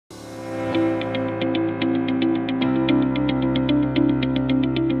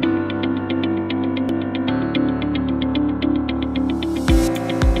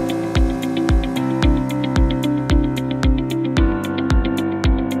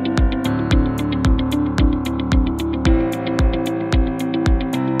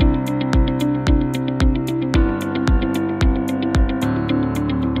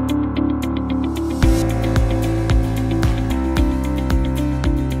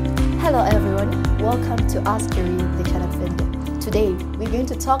Hello everyone, welcome to Ask Jerry, the Chartered Vendor. Today, we're going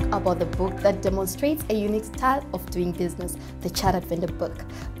to talk about the book that demonstrates a unique style of doing business, the Chartered Vendor book.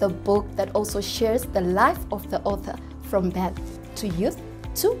 The book that also shares the life of the author from birth to youth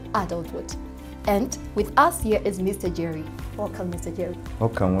to adulthood. And with us here is Mr. Jerry. Welcome, Mr. Jerry.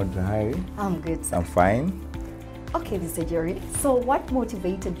 Welcome, Audrey. How are you? I'm good, sir. I'm fine. Okay, Mr. Jerry. So what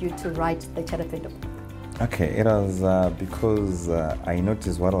motivated you to write the Chartered Vendor book? Okay, it was because I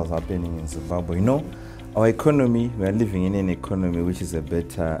noticed what was happening in Zimbabwe. You know, our economy, we are living in an economy which is a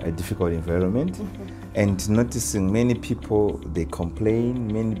difficult environment. And noticing many people, they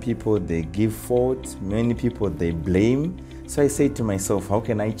complain, many people, they give fault, many people, they blame. So I say to myself, how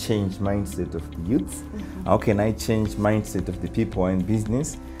can I change mindset of the youth? How can I change mindset of the people in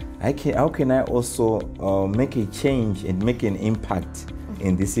business? How can I also make a change and make an impact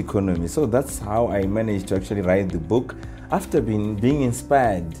in this economy? So that's how I managed to actually write the book after being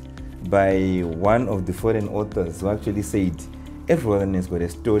inspired by one of the foreign authors who actually said, everyone has got a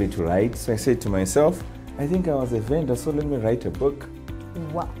story to write. So I said to myself, I think I was a vendor, so let me write a book.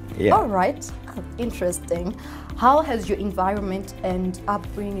 Wow. Yeah. All right. Interesting. How has your environment and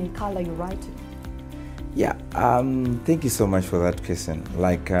upbringing color your writing? Yeah, thank you so much for that question.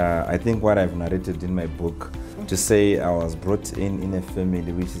 I think what I've narrated in my book, to say I was brought in a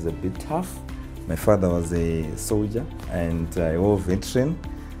family which is a bit tough. My father was a soldier and a war veteran.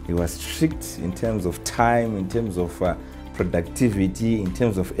 He was strict in terms of time, in terms of productivity, in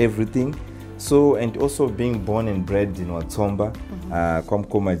terms of everything. So, and also being born and bred in Watsomba,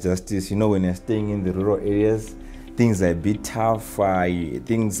 Kwamkoma Justice, you know, when you're staying in the rural areas, things are a bit tough.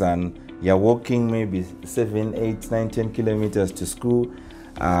 You're walking maybe 7, 8, 9, 10 kilometers to school.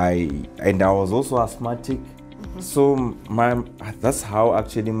 And I was also asthmatic. So that's how I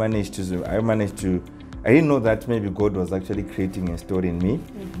actually I didn't know that maybe God was actually creating a story in me.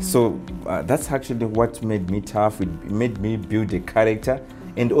 So that's actually what made me tough. It made me build a character.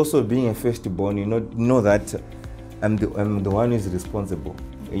 And also being a firstborn, you know that I'm the one who is responsible.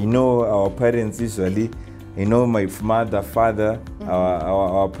 You know, our parents usually, you know, my mother, father,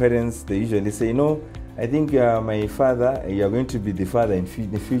 our parents, they usually say, you know, I think my father, you're going to be the father in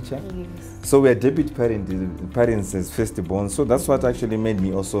the future. Yes. So we are debut parents as firstborn. So that's what actually made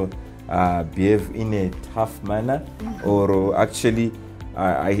me also behave in a tough manner, or actually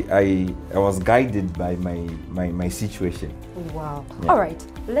I was guided by my situation. Wow. Yeah. All right.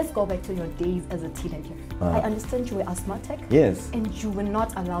 Let's go back to your days as a teenager. I understand you were asthmatic. Yes. And you were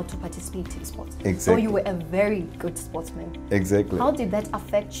not allowed to participate in sports. Exactly. So you were a very good sportsman. Exactly. How did that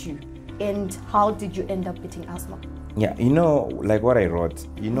affect you? And how did you end up getting asthma? Yeah, you know, like what I wrote,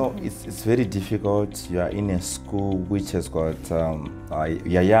 you know, it's very difficult. You are in a school which has got,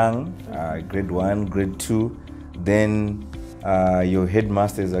 you're young, grade 1, grade 2, then your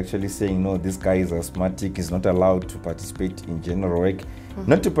headmaster is actually saying, no, this guy is asthmatic, he's not allowed to participate in general work.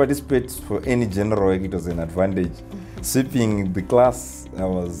 Not to participate for any general work, it was an advantage. Sweeping the class, I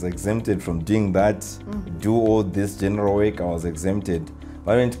was exempted from doing that. Do all this general work, I was exempted.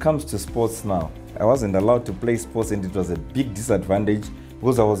 But when it comes to sports now, I wasn't allowed to play sports, and it was a big disadvantage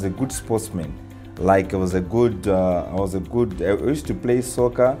because I was a good sportsman. Like I used to play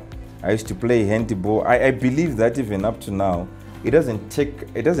soccer, I used to play handball. I believe that even up to now, it doesn't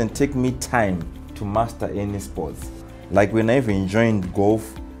take me time to master any sports. Like when I even joined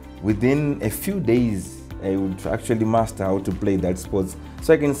golf, within a few days, I would actually master how to play that sports.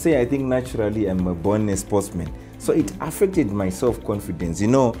 So I can say I think naturally I'm a born sportsman. So it affected my self-confidence. You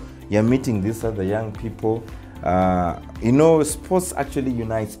know, you're meeting these other young people. You know, sports actually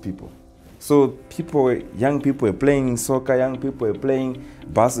unites people. So young people are playing soccer, young people are playing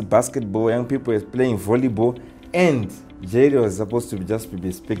basketball, young people are playing volleyball, and Jerry was supposed to just be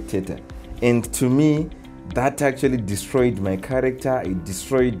a spectator. And to me, that actually destroyed my character. It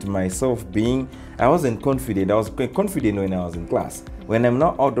destroyed my self-being. I wasn't confident. I was confident when I was in class. When I'm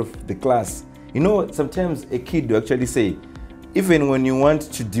now out of the class, you know, sometimes a kid will actually say, even when you want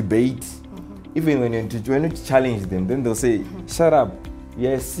to debate, even when you want to challenge them, then they'll say, shut up,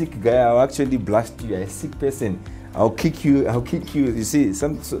 you're a sick guy, I'll actually blast you, you're a sick person, I'll kick you. You see, so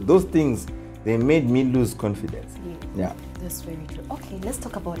those things, they made me lose confidence. Yeah. That's very true. Okay, let's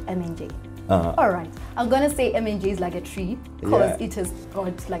talk about M&J. All right, I'm gonna say M&J is like a tree because it has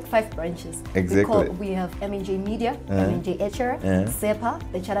got like 5 branches. Exactly. We have M&J Media, M&J HR,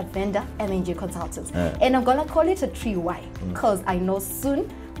 SEPA, the Chartered Vendor, M&J Consultants. And I'm gonna call it a tree. Why? Because I know soon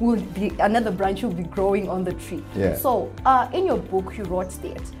another branch will be growing on the tree. Yeah. So in your book, you wrote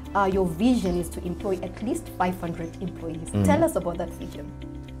that your vision is to employ at least 500 employees. Tell us about that vision.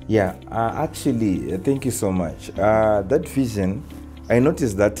 Yeah, actually, thank you so much. That vision, I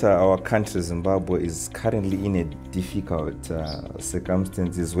noticed that our country, Zimbabwe, is currently in a difficult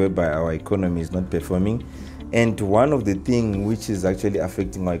circumstances whereby our economy is not performing. And one of the things which is actually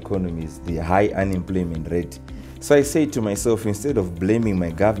affecting our economy is the high unemployment rate. So I say to myself, instead of blaming my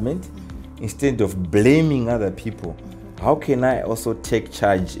government, instead of blaming other people, how can I also take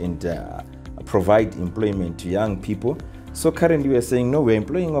charge and provide employment to young people? So currently we are saying, no, we're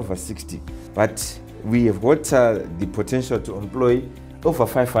employing over 60, but we have got the potential to employ over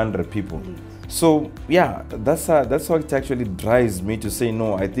 500 people. So yeah, that's how it actually drives me to say,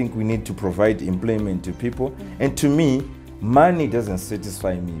 no, I think we need to provide employment to people. And to me, money doesn't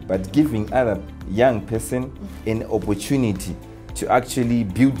satisfy me, but giving other young person an opportunity to actually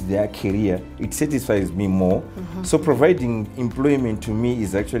build their career, it satisfies me more. So providing employment to me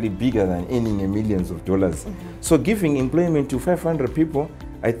is actually bigger than earning millions of dollars. So giving employment to 500 people,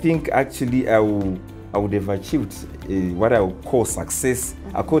 I think actually I would have achieved what I would call success,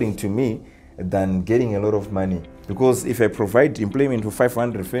 according to me, than getting a lot of money. Because if I provide employment for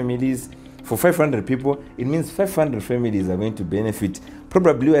 500 families, for 500 people, it means 500 families are going to benefit.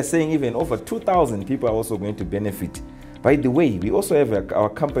 Probably we are saying even over 2,000 people are also going to benefit. By the way, we also have our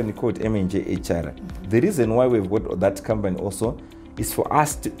company called M&J HR. The reason why we've got that company also is for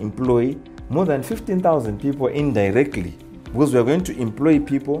us to employ more than 15,000 people indirectly, because we are going to employ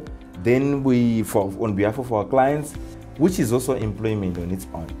people, then on behalf of our clients, which is also employment on its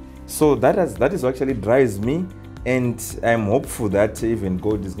own. So that is what actually drives me, and I'm hopeful that even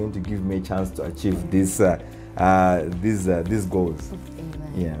God is going to give me a chance to achieve these goals. Amen.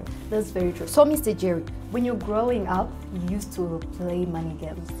 Yeah, that's very true. So, Mr. Jerry, when you're growing up, you used to play money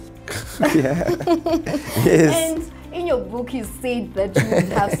games. Yeah. Yes. And in your book, you said that you would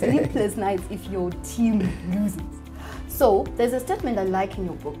have sleepless nights if your team loses. So, there's a statement I like in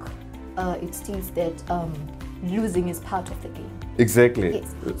your book. It states that losing is part of the game. Exactly.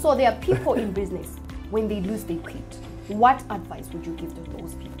 Yes. So there are people in business, when they lose, they quit. What advice would you give to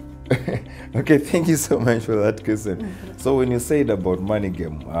those people? Okay, thank you so much for that question. So when you said about money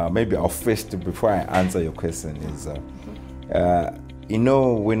game, maybe I'll first, before I answer your question, is, you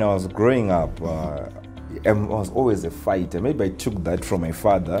know, when I was growing up, I was always a fighter. Maybe I took that from my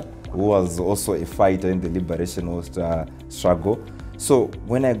father, who was also a fighter in the liberation struggle. So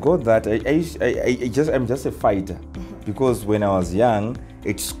when I got that, I'm just a fighter. Because when I was young,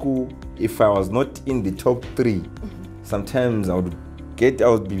 at school, if I was not in the top 3, sometimes I would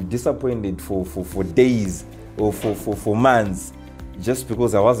be disappointed for days or for months, just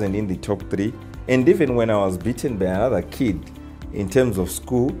because I wasn't in the top 3. And even when I was beaten by another kid in terms of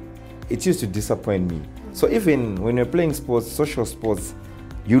school, it used to disappoint me. So even when you're playing sports, social sports,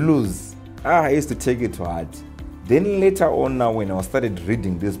 you lose. I used to take it to heart. Then later on now, when I started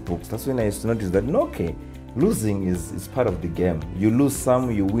reading these books, that's when I used to notice that, no, okay, losing is part of the game. You lose some,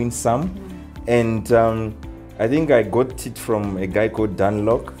 you win some. And I think I got it from a guy called Dan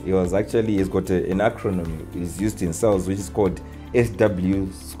Locke. He's got an acronym he's used in sales, which is called SW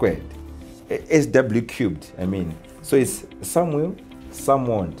squared. SW cubed, I mean. So it's some will, some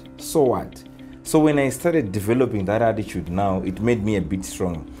won't. So what? So when I started developing that attitude now, it made me a bit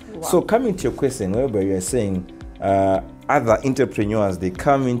stronger. Wow. So coming to your question, whereby you're saying other entrepreneurs, they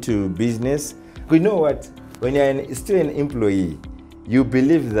come into business. You know what? When you're still an employee, you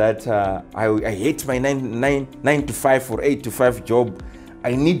believe that I hate my 9 to 5 or 8 to 5 job.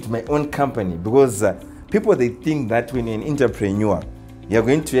 I need my own company, because people, they think that when you're an entrepreneur, you're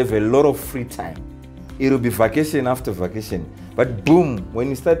going to have a lot of free time. It will be vacation after vacation. But boom, when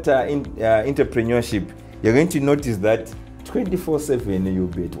you start entrepreneurship, you're going to notice that 24/7 you'll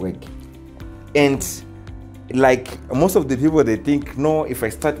be at work. And like most of the people, they think, no, if I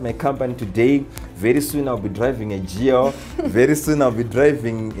start my company today, very soon I'll be driving a GL, very soon I'll be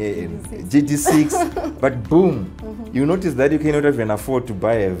driving a GT6. But boom, you notice that you cannot even afford to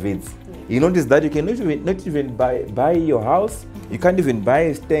buy a Vitz. You notice that you cannot even buy your house, you can't even buy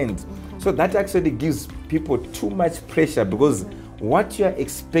a stand. So that actually gives people too much pressure, because what you are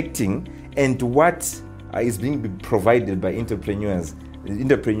expecting and what is being provided by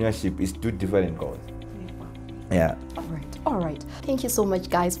entrepreneurship is two different goals. Yeah. All right. Thank you so much,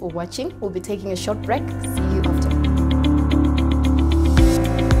 guys, for watching. We'll be taking a short break. See you after.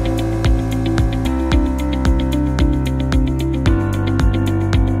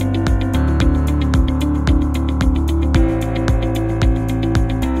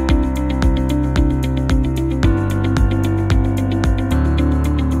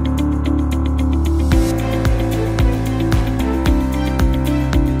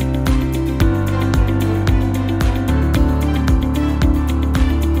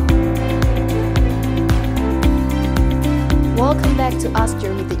 Ask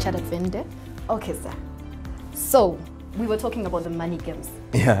Jerry, the Chartered Vendor. Okay, sir. So, we were talking about the money games.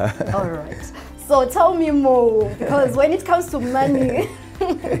 Yeah. All right. So tell me more, because when it comes to money,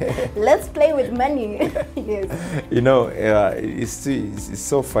 let's play with money. Yes. You know, it's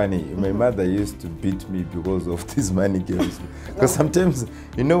so funny. My mother used to beat me because of these money games. Because sometimes,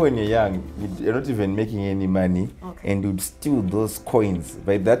 you know, when you're young, you're not even making any money, and you'd steal those coins.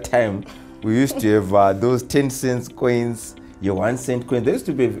 By that time, we used to have those 10 cents coins, your 1 cent coin. They used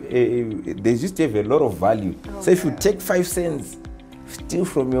to have a lot of value. So if you take 5 cents, steal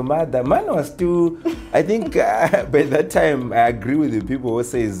from your mother, man was still, I think by that time, I agree with the people who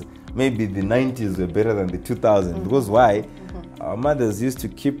says maybe the 90s were better than the 2000s. Because why? Our mothers used to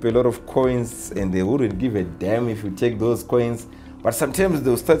keep a lot of coins, and they wouldn't give a damn if you take those coins. But sometimes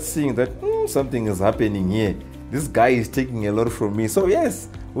they'll start seeing that something is happening here. This guy is taking a lot from me. So yes,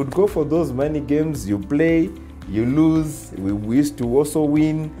 we'd go for those money games. You play, you lose. We used to also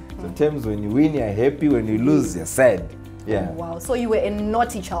win. Sometimes when you win, you're happy. When you lose, you're sad. Yeah. Oh, wow. So you were a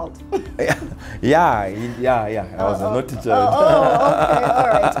naughty child. yeah. I was a naughty child. Okay. All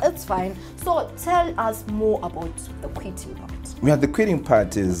right. It's fine. So tell us more about the quitting part. Yeah, the quitting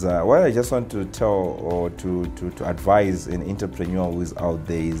part is what I just want to tell or to advise an entrepreneur who is out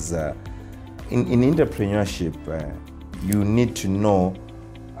there is in entrepreneurship, you need to know,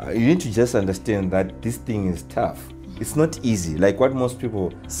 you need to just understand that this thing is tough. It's not easy, like what most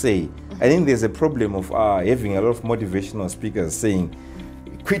people say. I think there's a problem of having a lot of motivational speakers saying,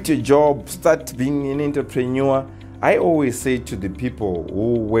 quit your job, start being an entrepreneur. I always say to the people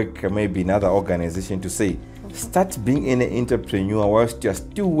who work maybe in other organizations to say, start being an entrepreneur whilst you're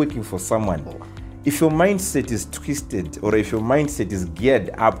still working for someone. If your mindset is twisted, or if your mindset is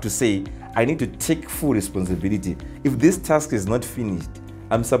geared up to say, I need to take full responsibility. If this task is not finished,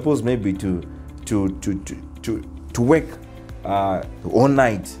 I'm supposed maybe to work all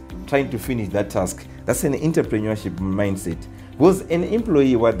night trying to finish that task. That's an entrepreneurship mindset. Because an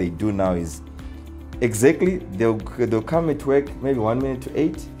employee, what they do now is exactly they'll come at work maybe 1 minute to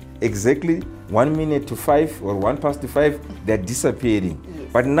 8, exactly 1 minute to 5 or 1 past 5, they're disappearing. Yes.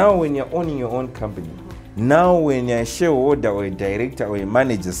 But now when you're owning your own company, now when you're a shareholder or a director or a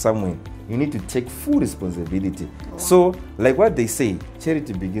manager somewhere, you need to take full responsibility. Wow. So like what they say,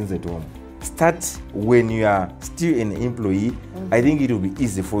 charity begins at home. Start when you are still an employee. I think it will be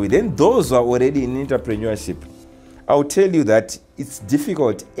easy for you. Then those who are already in entrepreneurship, I'll tell you that it's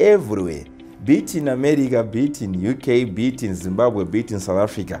difficult everywhere. Be it in America, be it in UK, be it in Zimbabwe, be it in South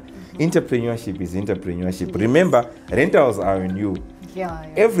Africa. Entrepreneurship is entrepreneurship. Yes. Remember, rentals are on you. Yeah.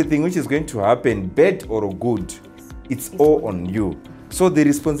 Everything which is going to happen, bad or good, it's all on you. So the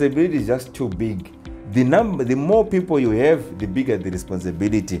responsibility is just too big. The more people you have, the bigger the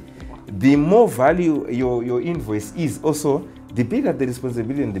responsibility. The more value your invoice is, also the bigger the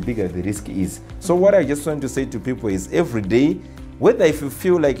responsibility and the bigger the risk is. So what I just want to say to people is every day, whether if you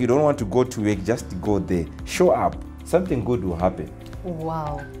feel like you don't want to go to work, just go there, show up, something good will happen.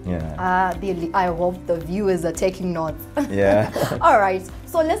 Wow. Yeah. I hope the viewers are taking notes. Yeah. All right.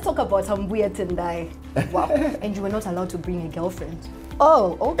 So let's talk about Ambuya Tendai. Wow. And you were not allowed to bring a girlfriend.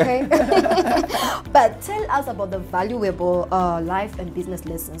 Oh, okay. But tell us about the valuable life and business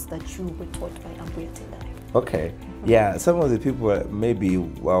lessons that you were taught by Ambuya Tendai. Okay. Yeah, some of the people maybe,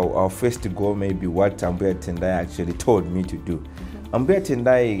 well, I'll first go maybe what Ambuya Tendai actually told me to do. Ambuya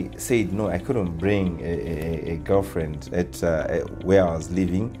Tendai said, no, I couldn't bring a girlfriend at where I was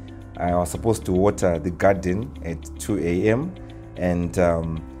living. I was supposed to water the garden at 2 a.m. and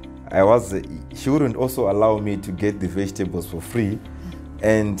she wouldn't also allow me to get the vegetables for free.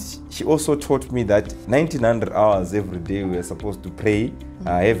 And she also taught me that 1900 hours every day we were supposed to pray,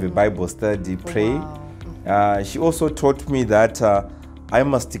 have a Bible study, pray. Wow. She also taught me that I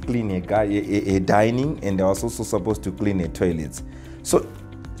must clean a dining, and I was also supposed to clean a toilet. So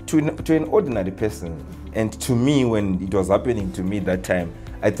to an ordinary person, and to me when it was happening to me that time,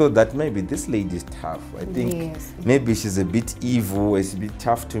 I thought that maybe this lady is tough. I think maybe she's a bit evil, it's a bit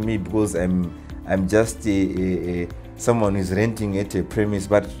tough to me because I'm just someone who's renting at a premise.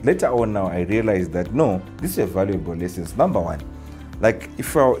 But later on now I realized that no, these are valuable lessons. Number one, like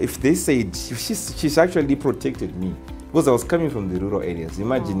if they said she's actually protected me because I was coming from the rural areas.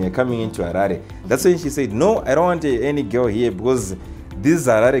 Imagine you're coming into Harare. That's when she said, no, I don't want any girl here because these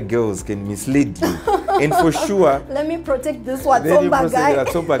Harare girls can mislead you. And for sure, let me protect this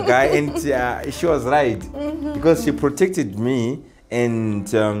Watsomba guy. And she was right because she protected me. And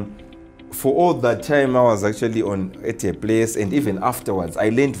for all that time, I was actually at a place, and even afterwards, I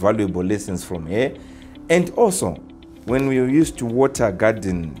learned valuable lessons from her. And also, when we used to water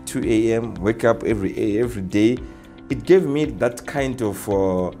garden 2 a.m., wake up every day, it gave me that kind of,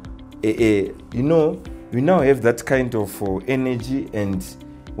 you know, you now have that kind of energy, and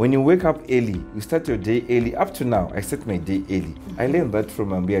when you wake up early, you start your day early. Up to now, I start my day early. I learned that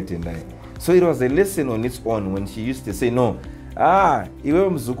from Ambia Tendai. So it was a lesson on its own when she used to say, no, Iwe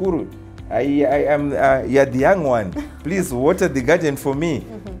Mzukuru, I am, you're the young one. Please water the garden for me.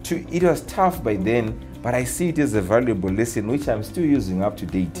 It was tough by then, but I see it as a valuable lesson, which I'm still using up to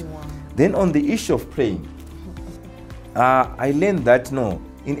date. Wow. Then on the issue of praying, I learned that, no,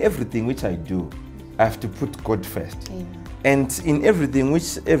 in everything which I do, I have to put God first. Amen. And in everything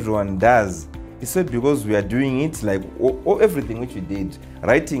which everyone does, it's not because we are doing it like everything which we did.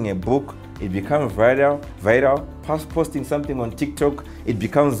 Writing a book, it becomes viral. Posting something on TikTok, it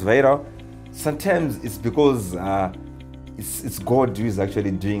becomes viral. Sometimes it's because it's God who is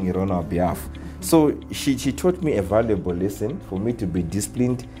actually doing it on our behalf. So she taught me a valuable lesson for me to be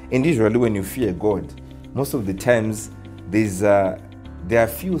disciplined. And usually when you fear God, most of the times there are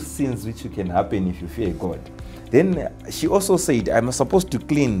few sins which can happen if you fear God. Then she also said I'm supposed to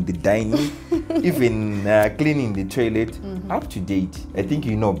clean the dining, even cleaning the toilet, up to date. I think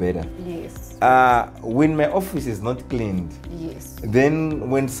you know better. Yes. When my office is not cleaned, yes. Then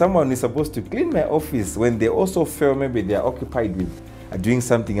when someone is supposed to clean my office, when they also feel maybe they are occupied with doing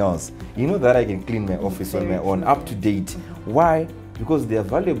something else, you know that I can clean my office on my own, up to date. Why? Because there are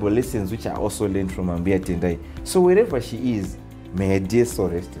valuable lessons which I also learned from Ambia Tendai. So wherever she is, may her dear soul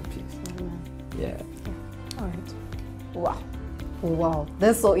rest in peace. Yeah. All right. Wow. Wow,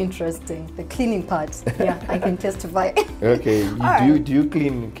 that's so interesting. The cleaning part. Yeah, I can testify. Okay. Do you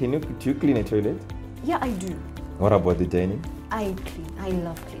clean? Do you clean a toilet? Yeah, I do. What about the dining? I clean. I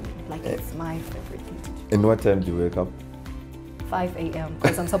love cleaning. Like it's my favorite thing to do. And what time do you wake up? 5 a.m.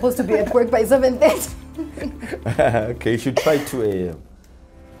 because I'm supposed to be at work by 7:30. Okay, you should try 2 a.m.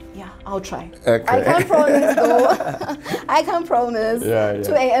 Yeah, I'll try. Okay. I can't promise though. I can't promise. Yeah.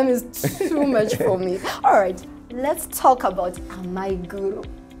 2 a.m. is too much for me. All right, let's talk about Amai Guru.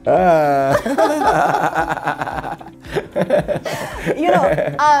 You know,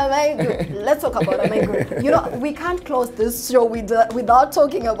 Amai Guru. Let's talk about Amai Guru. You know, we can't close this show without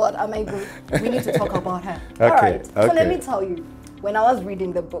talking about Amai Guru. We need to talk about her. Okay. All right. So let me tell you, when I was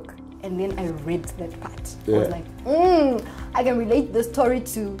reading the book, and then I read that part, I was like, I can relate the story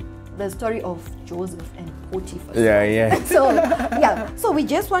to the story of Joseph and Potiphar. Yeah. So we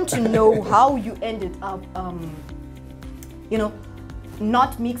just want to know how you ended up, you know,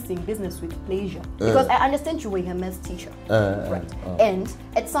 not mixing business with pleasure. Because I understand you were a maths teacher, right? And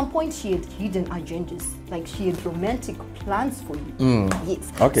at some point she had hidden agendas, like she had romantic plans for you.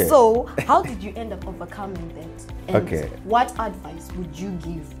 Yes. Okay. So how did you end up overcoming that? And okay. What advice would you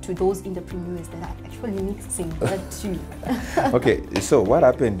give to those entrepreneurs that are actually mixing that too? Okay, so what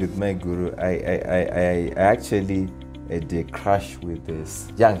happened with my guru, I actually had a crush with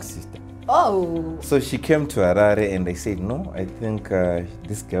this young sister. Oh. So she came to Harare and I said, no, I think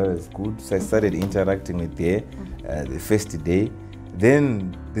this girl is good. So I started interacting with her the first day.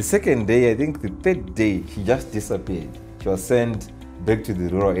 Then the second day, I think the third day, she just disappeared. She was sent back to the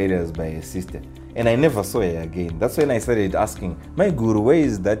rural areas by her sister. And I never saw her again. That's when I started asking, my guru, where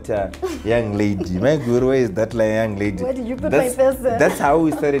is that young lady? My guru, where is that young lady? Where did you put my person? That's how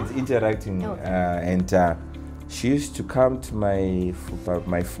we started interacting. And she used to come to my,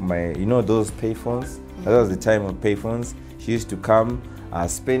 you know, those payphones. That was the time of payphones. She used to come,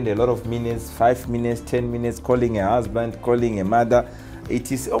 spend a lot of minutes, 5 minutes, 10 minutes, calling her husband, calling her mother. It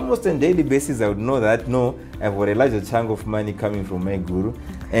is almost on a daily basis I would know that, no, I've got a larger chunk of money coming from my guru.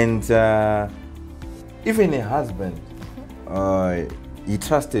 And even her husband, he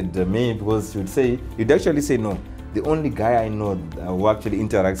trusted me because he'd actually say, no, the only guy I know who actually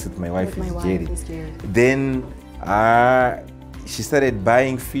interacts with my wife is Jerry. Then she started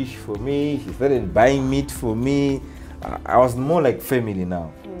buying fish for me. She started buying meat for me. I was more like family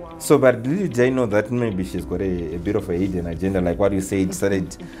now. Wow. So, but little did I know that maybe she's got a bit of a hidden agenda, like what you said,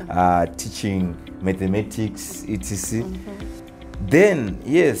 started teaching mathematics, etc. Then,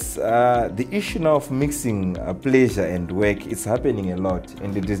 yes, the issue now of mixing pleasure and work is happening a lot,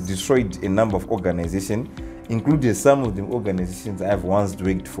 and it has destroyed a number of organizations, including some of the organizations I've once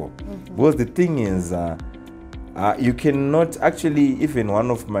worked for. Because the thing is, you cannot actually, even one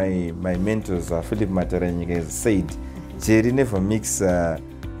of my mentors, Philip Mataranyika, said, Jerry, never mix,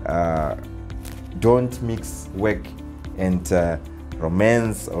 don't mix work and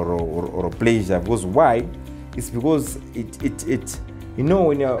romance or pleasure. Because why? It's because it you know,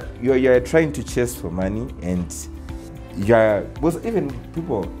 when you're trying to chase for money, and because even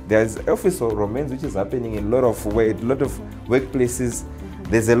people, there's also romance which is happening in a lot of workplaces.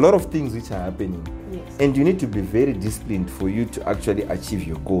 There's a lot of things which are happening. Yes. And you need to be very disciplined for you to actually achieve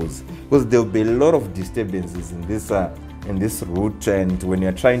your goals, because there will be a lot of disturbances in this route, and when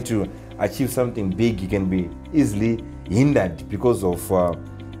you're trying to achieve something big, you can be easily hindered because of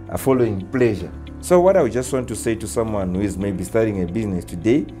following pleasure. So what I would just want to say to someone who is maybe starting a business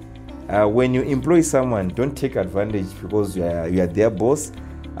today, when you employ someone, don't take advantage because you are their boss.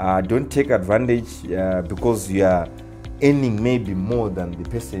 Don't take advantage because you are earning maybe more than the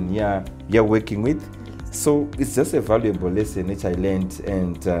person you're working with. So it's just a valuable lesson which I learned,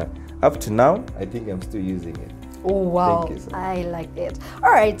 and up to now, I think I'm still using it. Oh, wow. Thank you, sir. I like it. All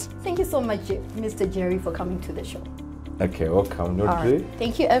right. Thank you so much, Mr. Jerry, for coming to the show. Okay, welcome. All right.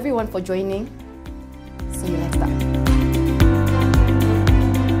 Thank you, everyone, for joining. See you next time.